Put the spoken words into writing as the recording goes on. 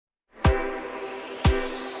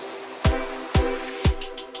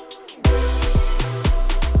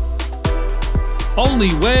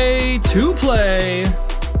only way to play.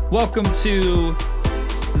 Welcome to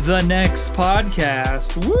the next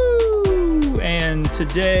podcast. Woo! And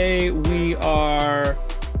today we are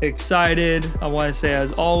excited, I want to say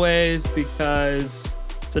as always, because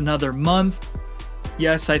it's another month.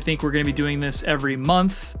 Yes, I think we're going to be doing this every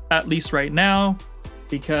month, at least right now,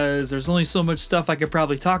 because there's only so much stuff I could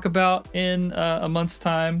probably talk about in a month's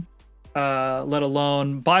time, let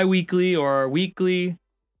alone bi-weekly or weekly.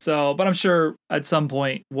 So, but I'm sure at some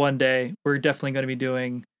point, one day, we're definitely going to be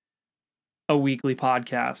doing a weekly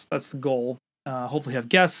podcast. That's the goal. Hopefully have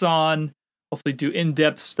guests on, hopefully do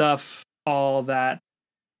in-depth stuff, all that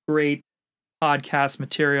great podcast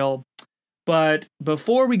material. But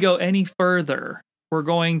before we go any further, we're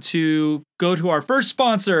going to go to our first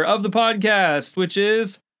sponsor of the podcast, which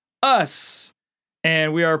is us.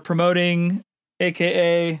 And we are promoting,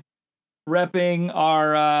 aka repping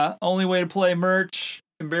our Only Way to Play merch.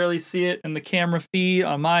 You can barely see it in the camera feed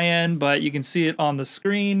on my end, but you can see it on the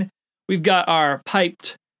screen. We've got our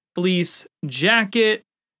piped fleece jacket.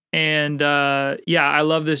 And yeah, I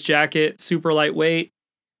love this jacket. Super lightweight.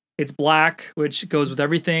 It's black, which goes with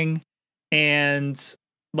everything. And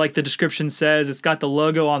like the description says, it's got the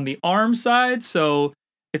logo on the arm side, so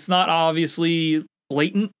it's not obviously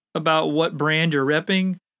blatant about what brand you're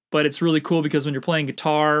repping, but it's really cool because when you're playing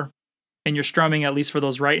guitar and you're strumming, at least for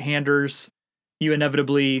those right-handers, you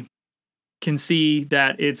inevitably can see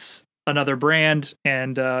that it's another brand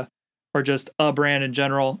and or just a brand in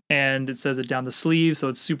general, and it says it down the sleeve, so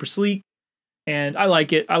it's super sleek, and I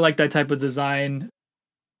like it. I like that type of design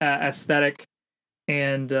aesthetic,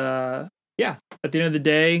 and yeah, at the end of the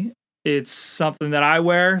day, it's something that I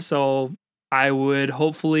wear, so I would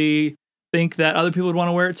hopefully think that other people would want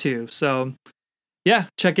to wear it too. So yeah,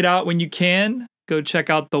 check it out when you can. Go check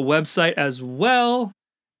out the website as well.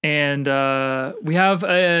 And we have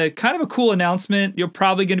a kind of a cool announcement. You're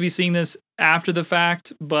probably going to be seeing this after the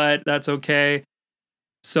fact, but that's okay.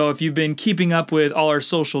 So if you've been keeping up with all our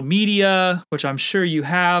social media, which I'm sure you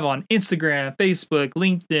have on Instagram, Facebook,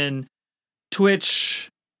 LinkedIn, Twitch,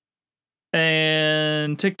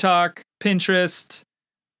 and TikTok, Pinterest.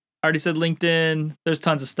 I already said LinkedIn. There's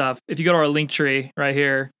tons of stuff. If you go to our link tree right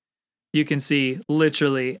here, you can see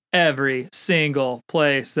literally every single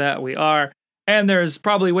place that we are. And there's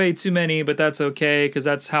probably way too many, but that's okay because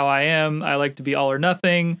that's how I am. I like to be all or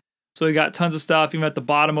nothing. So we got tons of stuff. Even at the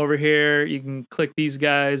bottom over here, you can click these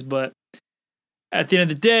guys. But at the end of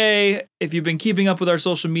the day, if you've been keeping up with our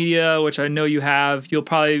social media, which I know you have, you'll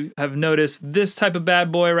probably have noticed this type of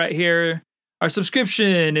bad boy right here. Our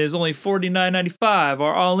subscription is only $49.95.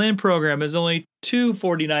 Our all-in program is only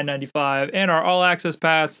 $249.95. And our all-access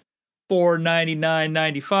pass,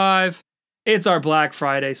 $499.95. It's our Black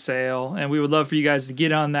Friday sale, and we would love for you guys to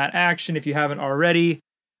get on that action if you haven't already.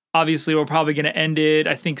 Obviously, we're probably going to end it,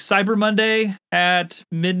 I think, Cyber Monday at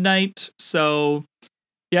midnight. So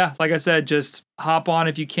yeah, like I said, just hop on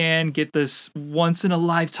if you can, get this once in a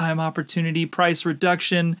lifetime opportunity price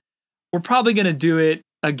reduction. We're probably going to do it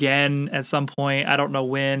again at some point. I don't know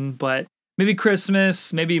when, but maybe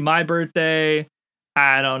Christmas, maybe my birthday.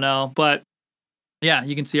 I don't know. But yeah,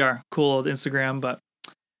 you can see our cool old Instagram. But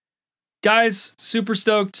guys, super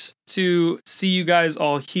stoked to see you guys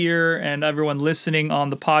all here and everyone listening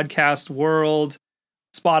on the podcast world,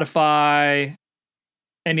 Spotify,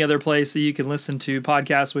 any other place that you can listen to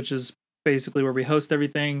podcasts, which is basically where we host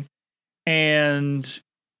everything. And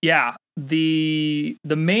yeah, the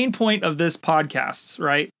main point of this podcast,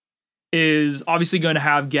 right, is obviously going to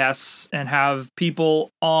have guests and have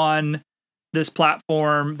people on this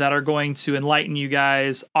platform that are going to enlighten you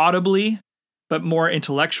guys audibly, but more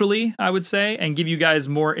intellectually, I would say, and give you guys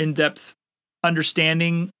more in-depth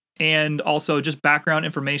understanding and also just background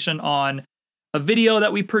information on a video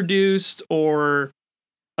that we produced or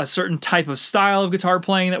a certain type of style of guitar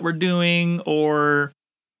playing that we're doing, or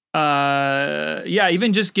yeah,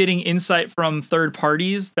 even just getting insight from third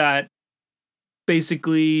parties that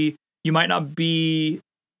basically you might not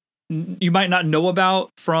know about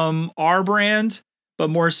from our brand, but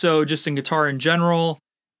more so just in guitar in general.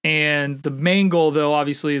 And the main goal, though,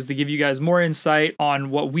 obviously, is to give you guys more insight on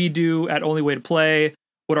what we do at Only Way to Play,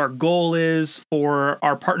 what our goal is for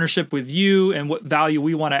our partnership with you, and what value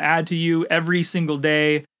we want to add to you every single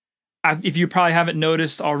day. If you probably haven't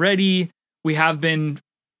noticed already, we have been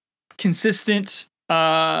consistent,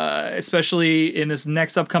 especially in this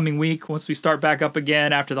next upcoming week once we start back up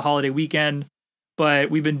again after the holiday weekend. But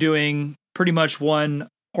we've been doing pretty much one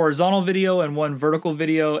horizontal video and one vertical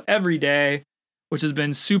video every day, which has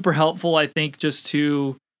been super helpful, I think, just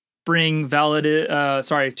to validate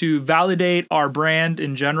our brand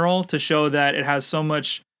in general, to show that it has so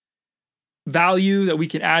much value that we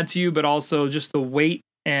can add to you, but also just the weight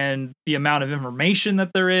and the amount of information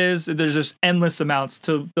that there is. There's just endless amounts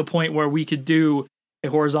to the point where we could do a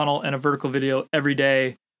horizontal and a vertical video every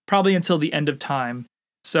day, probably until the end of time.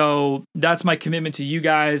 So that's my commitment to you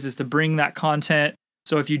guys, is to bring that content.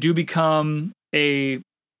 So if you do become a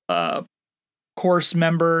course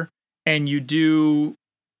member and you do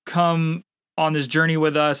come on this journey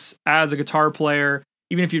with us as a guitar player,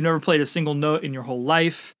 even if you've never played a single note in your whole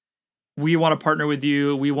life, we want to partner with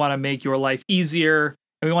you. We want to make your life easier,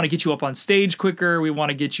 and we want to get you up on stage quicker. We want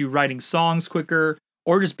to get you writing songs quicker,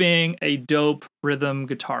 or just being a dope rhythm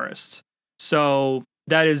guitarist. So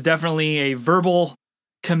that is definitely a verbal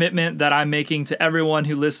commitment that I'm making to everyone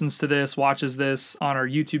who listens to this, watches this on our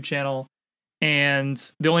YouTube channel.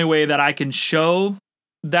 And the only way that I can show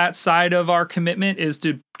that side of our commitment is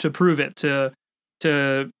to prove it, to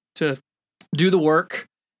do the work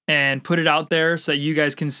and put it out there so that you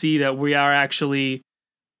guys can see that we are actually,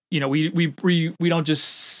 you know, we don't just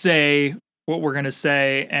say what we're going to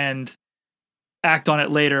say and act on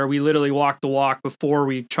it later. We literally walk the walk before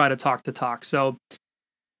we try to talk the talk. So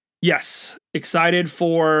yes, excited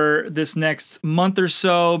for this next month or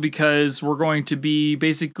so, because we're going to be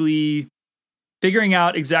basically figuring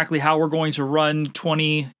out exactly how we're going to run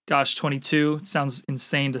 2022. It sounds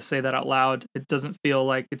insane to say that out loud. It doesn't feel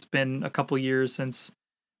like it's been a couple years since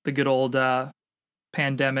the good old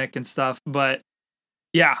pandemic and stuff. But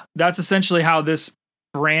yeah, that's essentially how this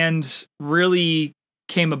brand really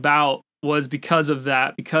came about, was because of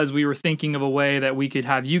that, because we were thinking of a way that we could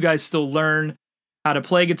have you guys still learn how to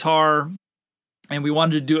play guitar, and we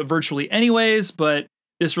wanted to do it virtually anyways, but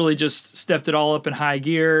this really just stepped it all up in high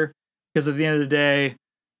gear, because at the end of the day,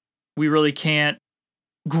 we really can't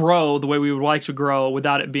grow the way we would like to grow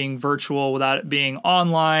without it being virtual, without it being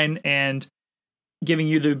online, and giving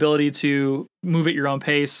you the ability to move at your own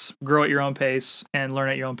pace, grow at your own pace, and learn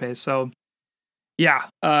at your own pace. So yeah,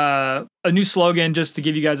 a new slogan just to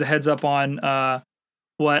give you guys a heads up on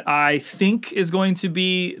what I think is going to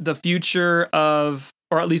be the future of,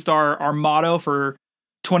 or at least our motto for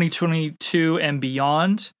 2022 and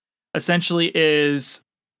beyond, essentially is,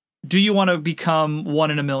 do you want to become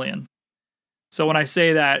 1 in a million? So when I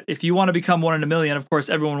say that, if you want to become 1 in a million, of course,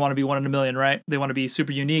 everyone want to be 1 in a million, right? They want to be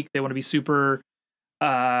super unique. They want to be super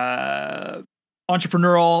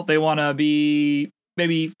entrepreneurial. They want to be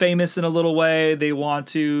maybe famous in a little way. They want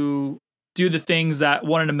to do the things that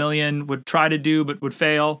 1 in a million would try to do, but would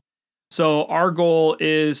fail. So our goal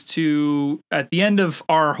is to, at the end of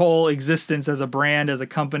our whole existence as a brand, as a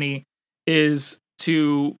company, is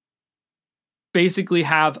to basically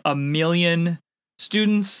have 1 million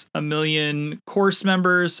students, 1 million course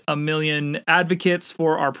members, 1 million advocates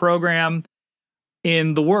for our program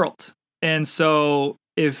in the world. And so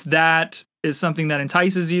if that is something that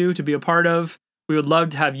entices you to be a part of, we would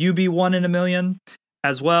love to have you be 1 in a million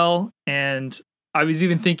as well. And I was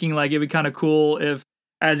even thinking like it'd be kind of cool if,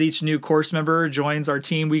 as each new course member joins our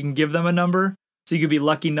team, we can give them a number. So you could be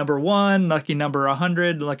lucky number 1, lucky number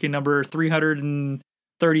 100, lucky number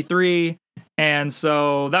 333. And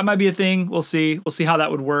so that might be a thing. We'll see. We'll see how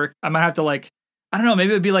that would work. I might have to I don't know,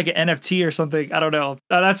 maybe it'd be like an NFT or something. I don't know.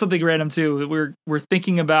 That's something random too. We're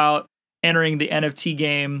thinking about entering the NFT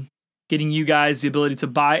game, getting you guys the ability to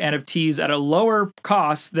buy NFTs at a lower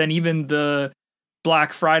cost than even the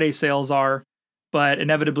Black Friday sales are. But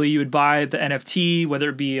inevitably you would buy the NFT, whether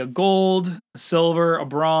it be a gold, a silver, a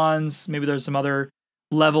bronze, maybe there's some other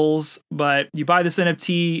levels, but you buy this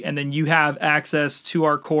NFT and then you have access to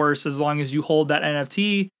our course as long as you hold that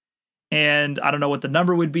NFT. And I don't know what the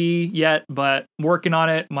number would be yet, but I'm working on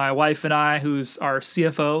it. My wife and I, who's our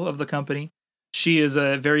CFO of the company, she is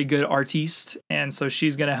a very good artiste. And so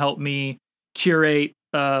she's going to help me curate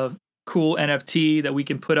a cool NFT that we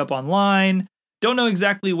can put up online. Don't know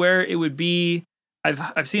exactly where it would be.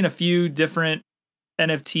 I've seen a few different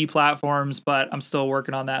NFT platforms, but I'm still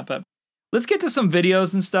working on that. But let's get to some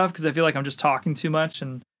videos and stuff, because I feel like I'm just talking too much,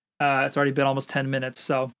 and it's already been almost 10 minutes.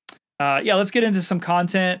 So yeah, let's get into some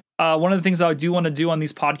content. One of the things I do want to do on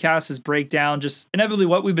these podcasts is break down just inevitably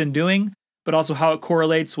what we've been doing, but also how it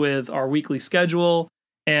correlates with our weekly schedule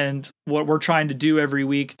and what we're trying to do every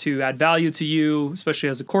week to add value to you, especially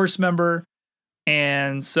as a course member.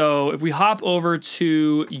 And so if we hop over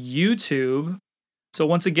to YouTube, so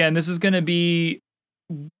once again, this is going to be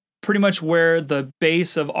pretty much where the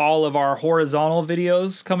base of all of our horizontal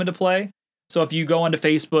videos come into play. So if you go onto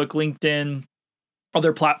Facebook, LinkedIn,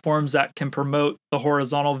 other platforms that can promote the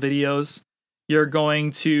horizontal videos, you're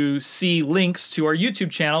going to see links to our YouTube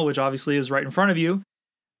channel, which obviously is right in front of you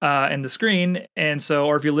in the screen. And so,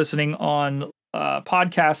 or if you're listening on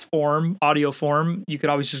podcast form, audio form, you could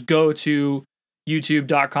always just go to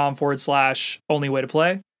youtube.com/only way to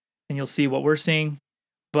play, and you'll see what we're seeing.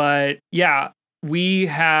 But yeah, we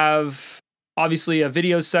have obviously a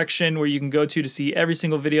video section where you can go to see every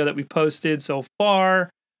single video that we posted so far.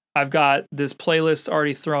 I've got this playlist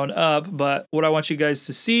already thrown up, but what I want you guys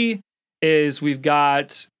to see is we've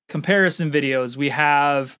got comparison videos. We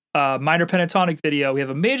have a minor pentatonic video. We have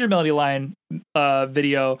a major melody line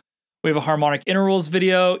video. We have a harmonic intervals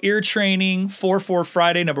video, ear training, 4/4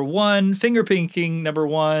 Friday #1, finger picking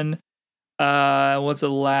 #1. What's the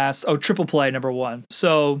last? Oh, triple play #1.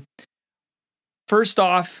 So first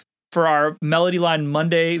off, for our Melody Line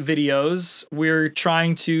Monday videos, we're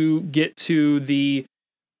trying to get to the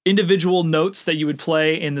individual notes that you would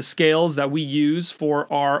play in the scales that we use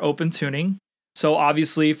for our open tuning. So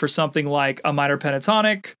obviously for something like a minor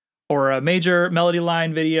pentatonic or a major melody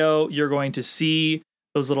line video, you're going to see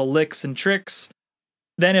those little licks and tricks.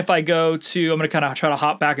 Then if I go to, I'm going to kind of try to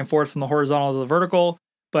hop back and forth from the horizontal to the vertical.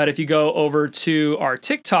 But if you go over to our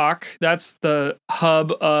TikTok, that's the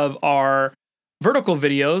hub of our vertical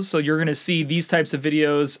videos. So you're going to see these types of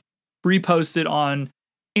videos reposted on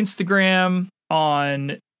Instagram,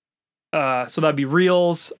 on so that'd be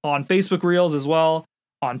Reels, on Facebook Reels as well,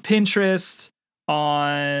 on Pinterest,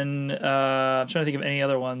 on I'm trying to think of any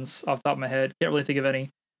other ones off the top of my head. Can't really think of any.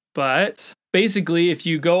 But basically, if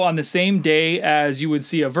you go on the same day as you would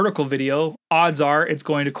see a vertical video, odds are it's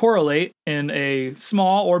going to correlate in a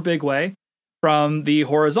small or big way from the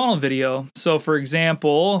horizontal video. So for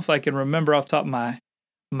example, if I can remember off the top of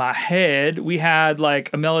my head, we had like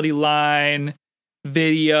a melody line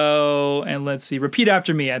video, and let's see, repeat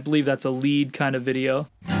after me. I believe that's a lead kind of video.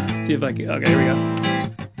 Let's see if I can, okay, here we go.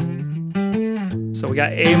 So we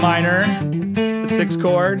got A minor, the 6th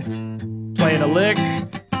chord, playing a lick.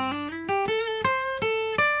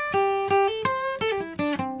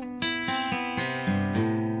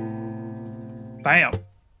 Bam.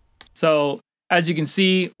 So as you can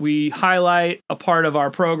see, we highlight a part of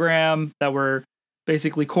our program that we're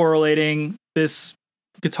basically correlating this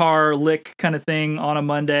guitar lick kind of thing on a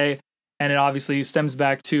Monday, and it obviously stems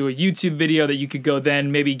back to a YouTube video that you could go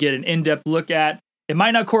then maybe get an in-depth look at. It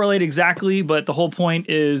might not correlate exactly, but the whole point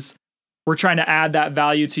is we're trying to add that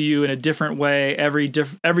value to you in a different way every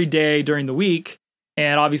day during the week,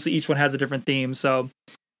 and obviously each one has a different theme. So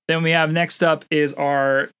then we have next up is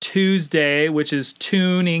our Tuesday, which is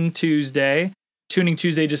Tuning Tuesday. Tuning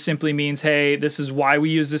Tuesday just simply means, hey, this is why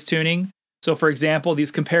we use this tuning. So for example,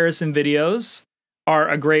 these comparison videos are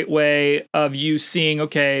a great way of you seeing,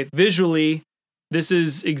 okay, visually, this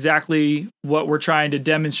is exactly what we're trying to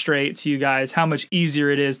demonstrate to you guys, how much easier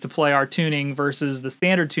it is to play our tuning versus the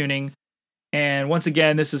standard tuning. And once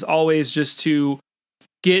again, this is always just to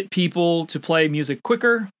get people to play music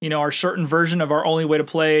quicker. You know, our shortened version of our Only Way to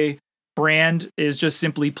Play brand is just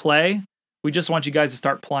simply play. We just want you guys to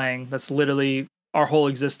start playing. That's literally our whole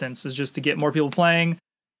existence, is just to get more people playing,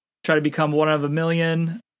 try to become one out of a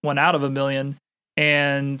million.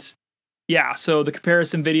 And yeah, so the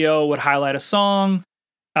comparison video would highlight a song.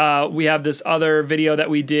 We have this other video that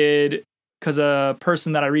we did because a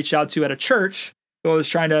person that I reached out to at a church who was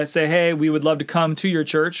trying to say, hey, we would love to come to your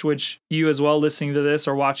church, which you as well listening to this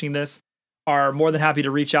or watching this are more than happy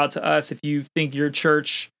to reach out to us if you think your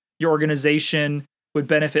church, your organization would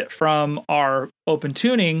benefit from our open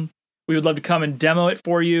tuning. We would love to come and demo it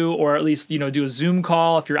for you, or at least, do a Zoom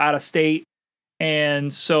call if you're out of state.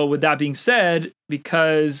 And so with that being said,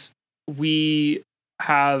 because we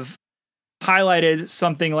have highlighted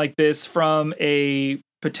something like this from a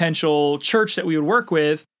potential church that we would work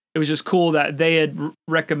with, it was just cool that they had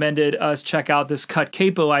recommended us check out this cut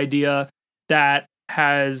capo idea that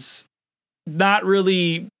has not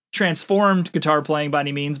really transformed guitar playing by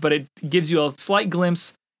any means, but it gives you a slight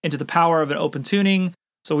glimpse into the power of an open tuning.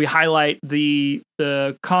 So we highlight the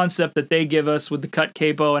concept that they give us with the cut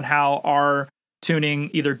capo and how our tuning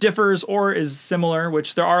either differs or is similar,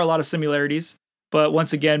 which there are a lot of similarities. But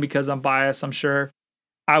once again, because I'm biased, I'm sure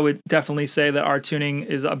I would definitely say that our tuning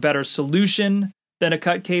is a better solution than a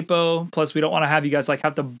cut capo. Plus, we don't want to have you guys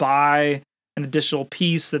have to buy an additional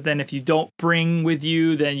piece that then if you don't bring with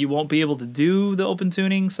you, then you won't be able to do the open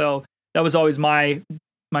tuning. So that was always my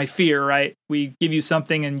fear, right? We give you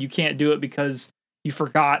something and you can't do it because you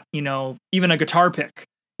forgot, even a guitar pick.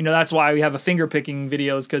 That's why we have a finger picking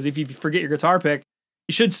videos, because if you forget your guitar pick,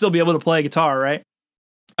 you should still be able to play guitar, right?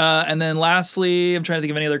 And then lastly, I'm trying to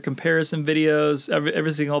think of any other comparison videos.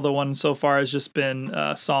 Every single other one so far has just been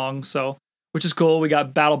songs, so which is cool. We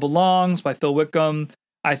got Battle Belongs by Phil Wickham,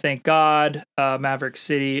 I Thank God, Maverick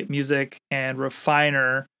City Music, and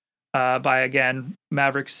Refiner by, again,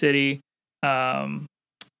 Maverick City.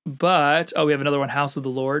 But we have another one, House of the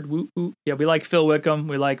Lord. Woo, woo. Yeah, we like Phil Wickham.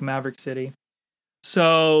 We like Maverick City.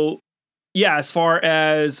 So yeah, as far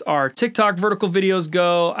as our TikTok vertical videos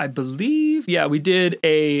go, I believe, we did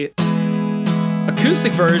a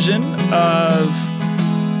acoustic version of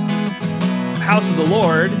House of the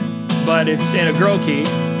Lord, but it's in a girl key.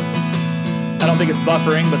 I don't think it's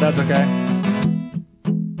buffering, but that's okay.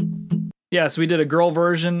 Yeah, so we did a girl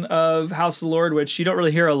version of House of the Lord, which you don't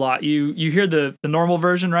really hear a lot. You hear the normal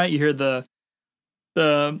version, right? You hear the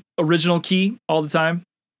original key all the time.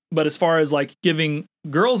 But as far as like giving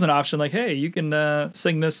girls an option, like, hey, you can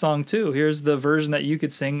sing this song too. Here's the version that you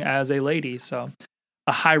could sing as a lady. So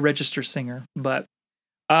a high register singer. But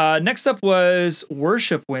next up was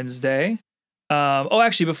Worship Wednesday.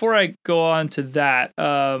 Actually, before I go on to that,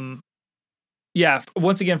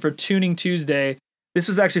 once again for Tuning Tuesday, this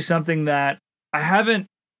was actually something that I haven't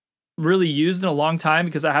really used in a long time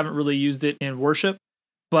because I haven't really used it in worship.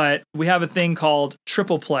 But we have a thing called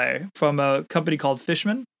Triple Play from a company called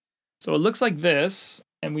Fishman. So it looks like this,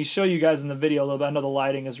 and we show you guys in the video a little bit. I know the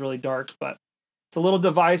lighting is really dark, but it's a little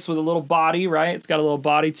device with a little body, right? It's got a little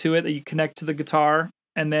body to it that you connect to the guitar.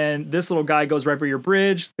 And then this little guy goes right by your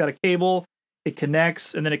bridge. It's got a cable. It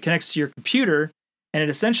connects, and then it connects to your computer, and it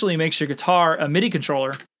essentially makes your guitar a MIDI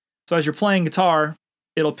controller. So as you're playing guitar,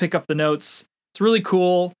 it'll pick up the notes. It's really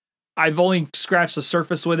cool. I've only scratched the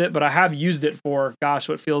surface with it, but I have used it for,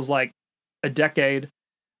 what feels like a decade.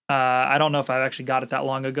 I don't know if I actually got it that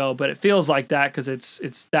long ago, but it feels like that because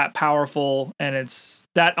it's that powerful and it's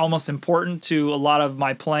that almost important to a lot of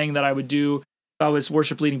my playing that I would do if I was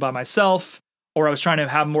worship leading by myself, or I was trying to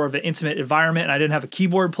have more of an intimate environment and I didn't have a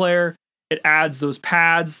keyboard player. It adds those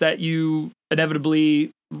pads that you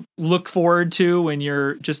inevitably look forward to when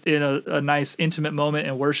you're just in a nice intimate moment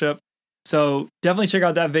in worship. So definitely check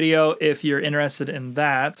out that video if you're interested in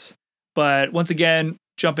that. But once again,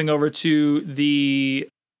 jumping over to the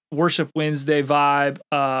Worship Wednesday vibe,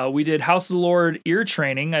 we did House of the Lord ear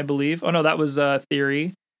training, I believe. Oh no, that was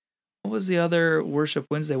Theory. What was the other Worship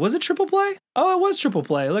Wednesday? Was it Triple Play? Oh, it was Triple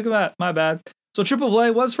Play. Look at that. My bad. So Triple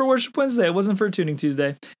Play was for Worship Wednesday. It wasn't for Tuning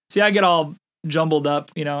Tuesday. See, I get all jumbled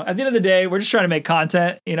up. At the end of the day, we're just trying to make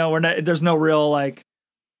content. There's no real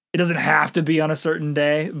it doesn't have to be on a certain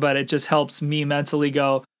day, but it just helps me mentally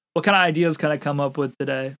go, what kind of ideas can I come up with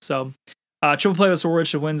today? So Triple Play was for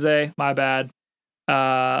Worship Wednesday. My bad.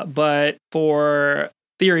 But for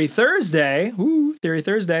Theory Thursday,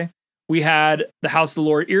 we had the House of the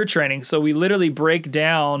Lord ear training. So we literally break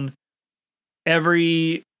down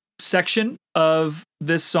every section of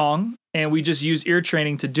this song and we just use ear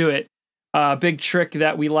training to do it. Big trick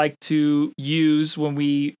that we like to use when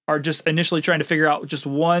we are just initially trying to figure out just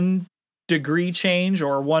 1 degree change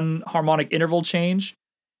or 1 harmonic interval change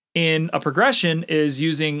in a progression is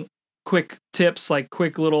using quick tips, like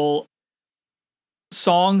quick little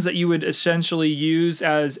songs that you would essentially use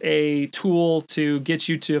as a tool to get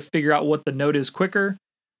you to figure out what the note is quicker.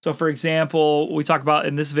 So for example, what we talk about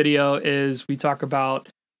in this video is we talk about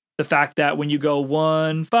the fact that when you go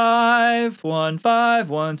 1 5 1 5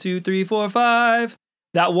 1 2 3 4 5,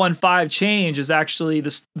 that 1 5 change is actually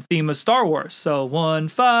the theme of Star Wars. So 1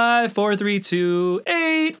 5 4 3 2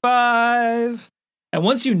 8 5, and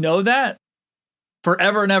once you know that,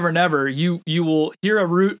 forever and ever and ever, you will hear a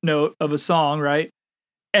root note of a song, right?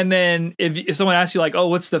 And then if someone asks you like, oh,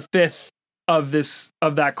 what's the 5th of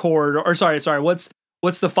that chord, or sorry,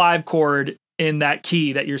 what's the 5 chord in that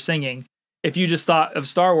key that you're singing? If you just thought of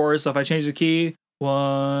Star Wars, so if I change the key,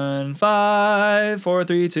 1 5 4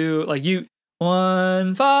 3 2,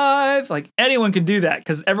 1 5, anyone can do that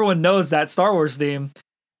because everyone knows that Star Wars theme.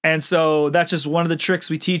 And so that's just one of the tricks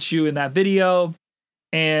we teach you in that video.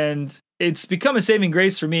 And it's become a saving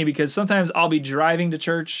grace for me because sometimes I'll be driving to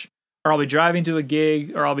church, or I'll be driving to a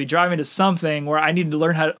gig, or I'll be driving to something where I need to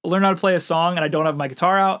learn how to play a song and I don't have my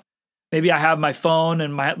guitar out. Maybe I have my phone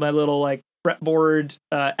and my little fretboard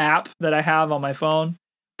app that I have on my phone.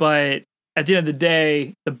 But at the end of the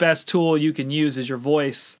day, the best tool you can use is your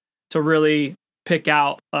voice to really pick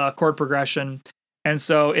out a chord progression. And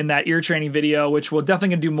so in that ear training video, which we're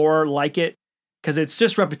definitely gonna do more like it, because it's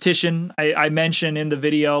just repetition. I mentioned in the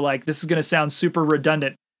video, this is gonna sound super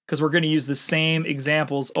redundant because we're gonna use the same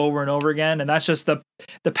examples over and over again. And that's just the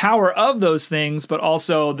power of those things, but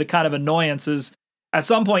also the kind of annoyances. At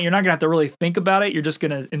some point, you're not gonna have to really think about it. You're just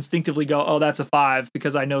gonna instinctively go, oh, that's a 5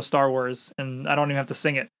 because I know Star Wars and I don't even have to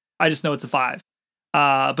sing it. I just know it's a 5.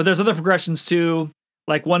 But there's other progressions too,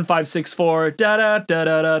 like 1 5 6 4 da da da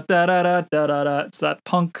da da da da da da da. It's that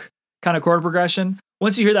punk kind of chord progression.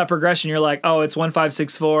 Once you hear that progression, you're like, oh, it's 1 5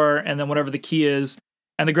 6 4, and then whatever the key is.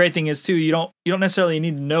 And the great thing is too, you don't necessarily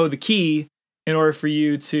need to know the key in order for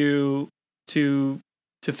you to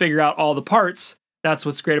figure out all the parts. That's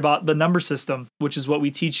what's great about the number system, which is what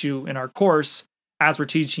we teach you in our course as we're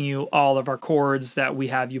teaching you all of our chords that we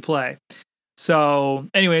have you play. So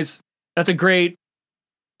anyways, that's a great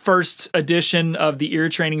first edition of the ear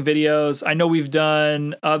training videos. I know we've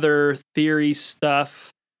done other theory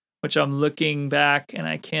stuff, which I'm looking back and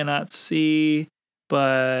I cannot see,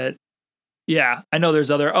 but yeah, I know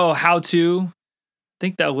there's other, how to, I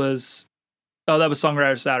think that was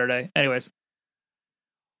Songwriter Saturday. Anyways,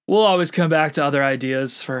 we'll always come back to other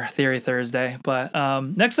ideas for Theory Thursday. But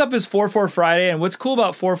next up is 4/4 Friday. And what's cool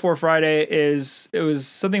about 4/4 Friday is it was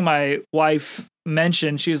something my wife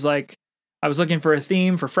mentioned. She was like, I was looking for a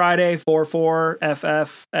theme for Friday, 4/4,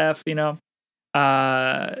 FFF,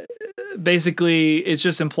 basically, it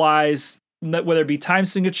just implies that whether it be time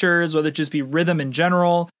signatures, whether it just be rhythm in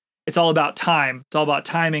general, it's all about time. It's all about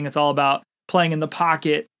timing. It's all about playing in the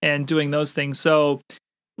pocket and doing those things. So,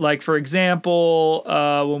 like, for example,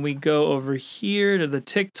 when we go over here to the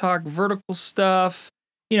TikTok vertical stuff,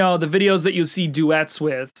 the videos that you see duets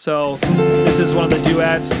with. So this is one of the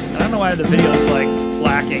duets. I don't know why the video's like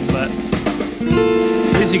lacking, but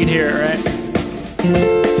at least you can hear it, right?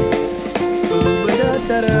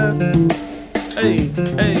 Hey.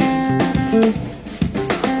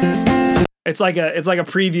 It's like a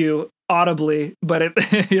preview audibly, but it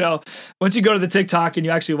once you go to the TikTok and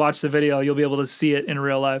you actually watch the video, you'll be able to see it in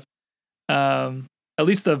real life. At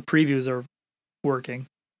least the previews are working,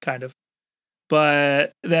 kind of.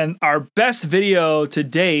 But then our best video to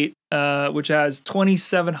date, which has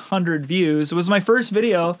 2,700 views, it was my first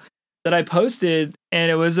video that I posted,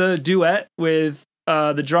 and it was a duet with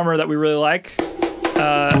the drummer that we really like.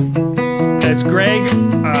 It's Greg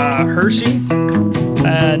Hershey.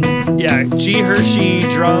 And yeah, G Hershey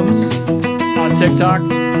drums on TikTok.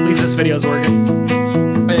 At least this video's working.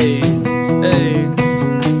 Hey.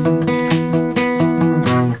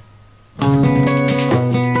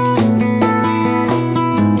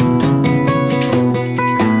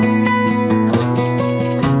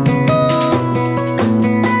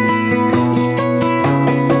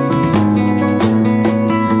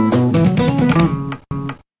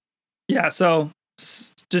 Yeah, so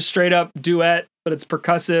just straight up duet, but it's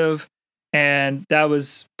percussive, and that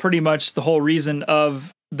was pretty much the whole reason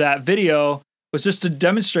of that video, was just to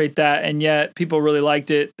demonstrate that, and yet people really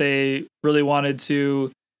liked it. They really wanted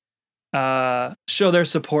to show their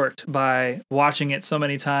support by watching it so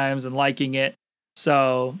many times and liking it.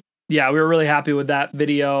 So yeah, we were really happy with that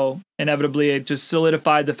video. Inevitably, it just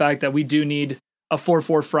solidified the fact that we do need a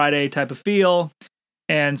 4/4 Friday type of feel.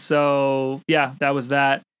 And so yeah, that was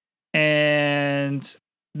that. And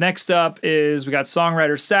next up is we got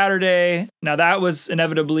Songwriter Saturday. Now that was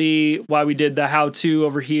inevitably why we did the how-to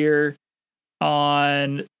over here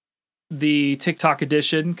on the TikTok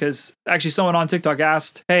edition, because actually someone on TikTok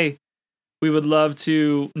asked, hey, we would love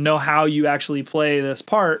to know how you actually play this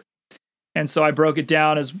part. And so I broke it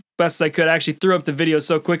down as best as I could. I actually threw up the video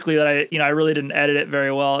so quickly that I really didn't edit it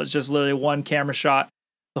very well. It's just literally one camera shot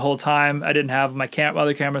the whole time. I didn't have my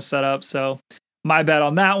other camera set up, so my bad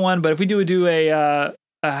on that one. But if we do a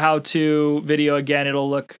how-to video again, it'll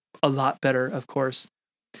look a lot better, of course.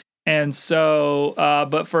 And so,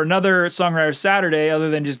 but for another Songwriter Saturday, other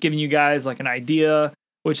than just giving you guys like an idea,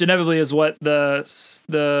 which inevitably is what the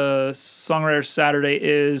Songwriter Saturday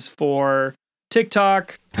is for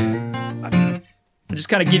TikTok, I just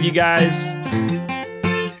kind of give you guys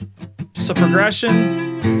just a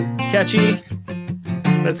progression, catchy,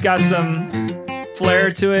 that's got some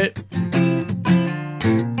flair to it.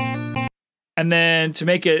 And then to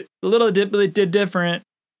make it a little bit different,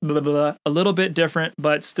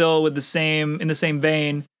 but still with in the same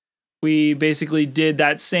vein, we basically did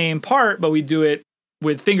that same part, but we do it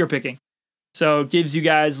with finger picking. So it gives you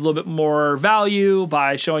guys a little bit more value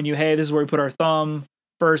by showing you, hey, this is where we put our thumb,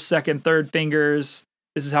 first, second, third fingers.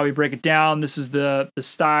 This is how we break it down. This is the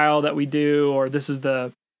style that we do, or this is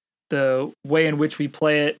the way in which we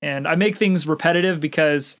play it. And I make things repetitive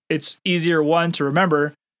because it's easier, one, to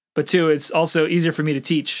remember, but two, it's also easier for me to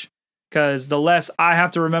teach, because the less I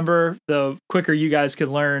have to remember, the quicker you guys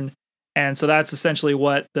can learn. And so that's essentially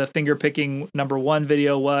what the finger picking number 1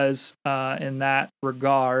 video was in that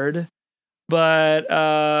regard.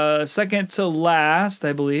 But second to last,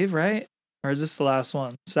 I believe, right? Or is this the last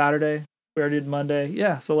one? Saturday? We already did Monday.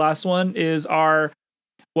 Yeah, so last one is our,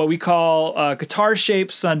 what we call Guitar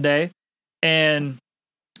Shape Sunday. And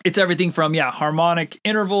it's everything from, harmonic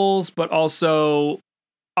intervals, but also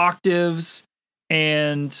octaves.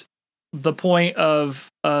 And the point of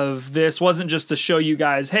this wasn't just to show you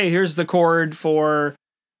guys, hey, here's the chord for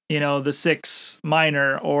the 6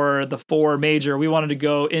 minor or the 4 major. We wanted to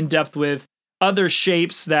go in depth with other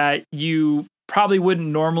shapes that you probably wouldn't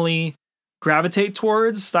normally gravitate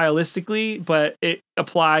towards stylistically, but it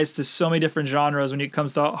applies to so many different genres when it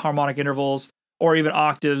comes to harmonic intervals or even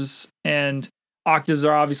octaves. And octaves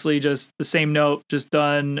are obviously just the same note, just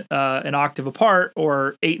done an octave apart,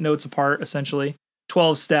 or 8 notes apart, essentially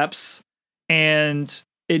 12 steps. And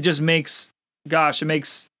it just makes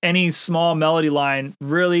any small melody line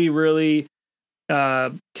really, really,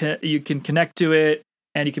 you can connect to it,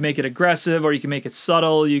 and you can make it aggressive or you can make it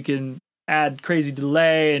subtle. You can add crazy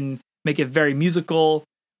delay and make it very musical.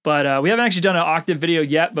 But we haven't actually done an octave video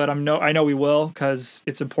yet, but I know we will, because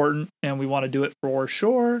it's important and we want to do it for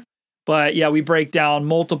sure. But yeah, we break down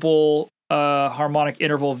multiple harmonic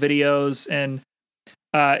interval videos. And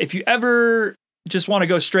if you ever just want to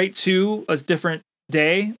go straight to a different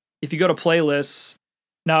day, if you go to playlists,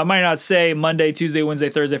 now it might not say Monday, Tuesday, Wednesday,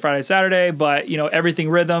 Thursday, Friday, Saturday, but everything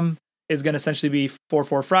rhythm is going to essentially be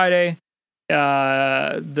 4/4 Friday.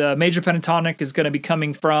 The major pentatonic is going to be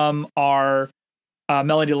coming from our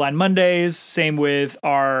melody line Mondays. Same with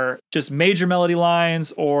our just major melody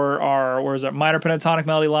lines, or our minor pentatonic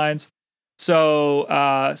melody lines.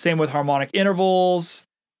 So same with harmonic intervals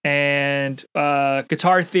and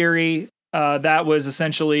guitar theory. That was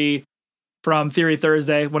essentially from Theory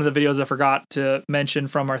Thursday, one of the videos I forgot to mention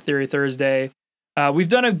from our Theory Thursday. We've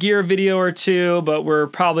done a gear video or two, but we're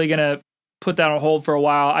probably going to put that on hold for a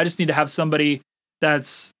while. I just need to have somebody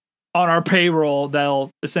that's on our payroll that'll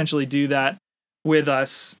essentially do that with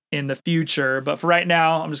us in the future. But for right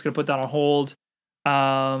now, I'm just going to put that on hold.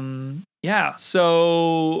 Yeah,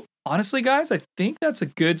 so honestly, guys, I think that's a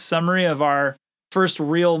good summary of our first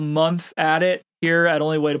real month at it here at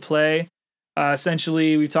Only Way to Play.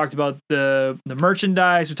 Essentially, we talked about the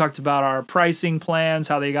merchandise. We talked about our pricing plans,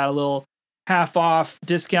 how they got a little half off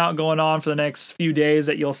discount going on for the next few days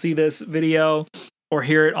that you'll see this video or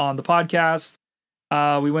hear it on the podcast.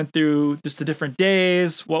 We went through just the different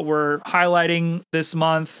days, what we're highlighting this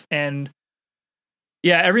month. And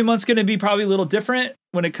yeah, every month's going to be probably a little different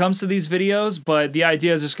when it comes to these videos, but the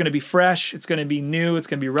idea is just going to be fresh. It's going to be new. It's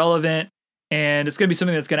going to be relevant. And it's going to be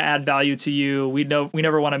something that's going to add value to you. We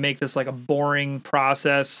never want to make this like a boring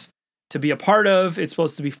process to be a part of. It's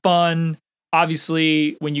supposed to be fun.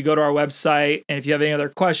 Obviously, when you go to our website, and if you have any other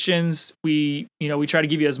questions, we try to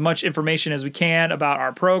give you as much information as we can about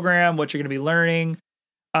our program, what you're going to be learning.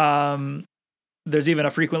 There's even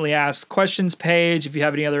a frequently asked questions page if you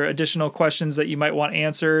have any other additional questions that you might want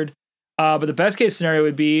answered. But the best case scenario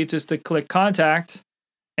would be just to click contact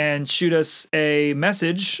and shoot us a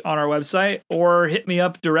message on our website, or hit me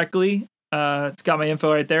up directly. It's got my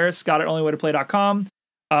info right there, scott@onlywaytoplay.com,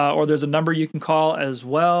 or there's a number you can call as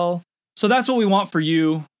well. So that's what we want for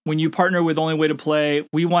you. When you partner with Only Way to Play,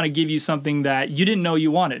 we want to give you something that you didn't know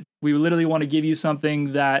you wanted. We literally want to give you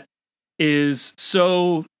something that is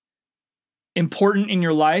so important in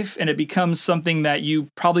your life, and it becomes something that you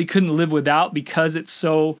probably couldn't live without, because it's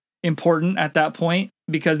so important at that point.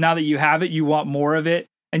 Because now that you have it, you want more of it,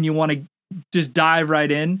 and you want to just dive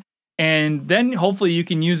right in. And then hopefully you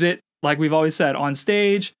can use it, like we've always said, on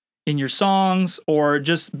stage, in your songs, or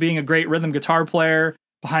just being a great rhythm guitar player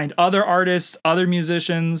behind other artists, other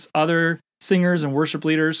musicians, other singers and worship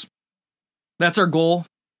leaders. That's our goal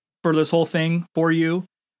for this whole thing for you.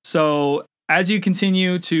 So as you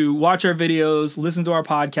continue to watch our videos, listen to our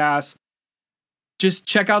podcasts, just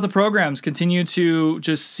check out the programs, continue to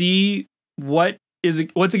just see what's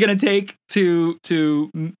it going to take to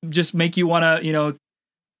just make you want to,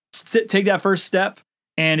 take that first step.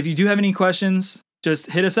 And if you do have any questions,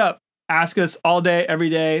 just hit us up, ask us all day,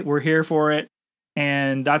 every day. We're here for it.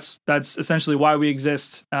 And that's essentially why we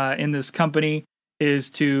exist in this company, is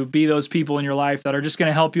to be those people in your life that are just going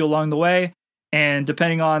to help you along the way. And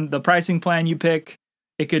depending on the pricing plan you pick,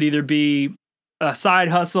 it could either be a side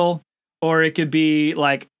hustle, or it could be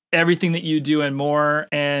like everything that you do and more.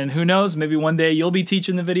 And who knows, maybe one day you'll be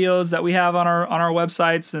teaching the videos that we have on our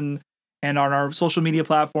websites and on our social media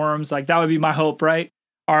platforms. Like, that would be my hope, right?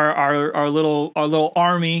 Our little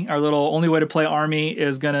army, our little Only Way to Play army,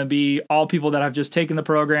 is going to be all people that have just taken the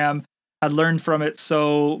program, had learned from it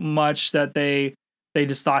so much that they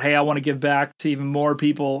just thought, hey, I want to give back to even more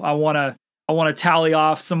people. I want to tally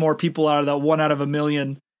off some more people out of that 1 out of a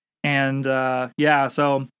million. And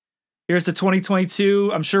so here's to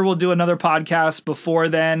 2022. I'm sure we'll do another podcast before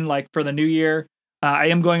then, like for the new year. I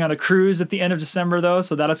am going on a cruise at the end of December, though,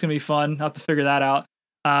 so that's going to be fun. I'll have to figure that out.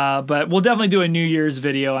 But we'll definitely do a New Year's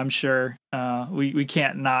video, I'm sure. We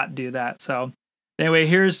can't not do that. So anyway,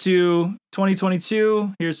 here's to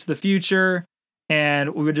 2022. Here's to the future.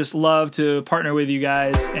 And we would just love to partner with you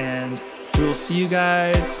guys, and we will see you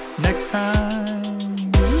guys next time.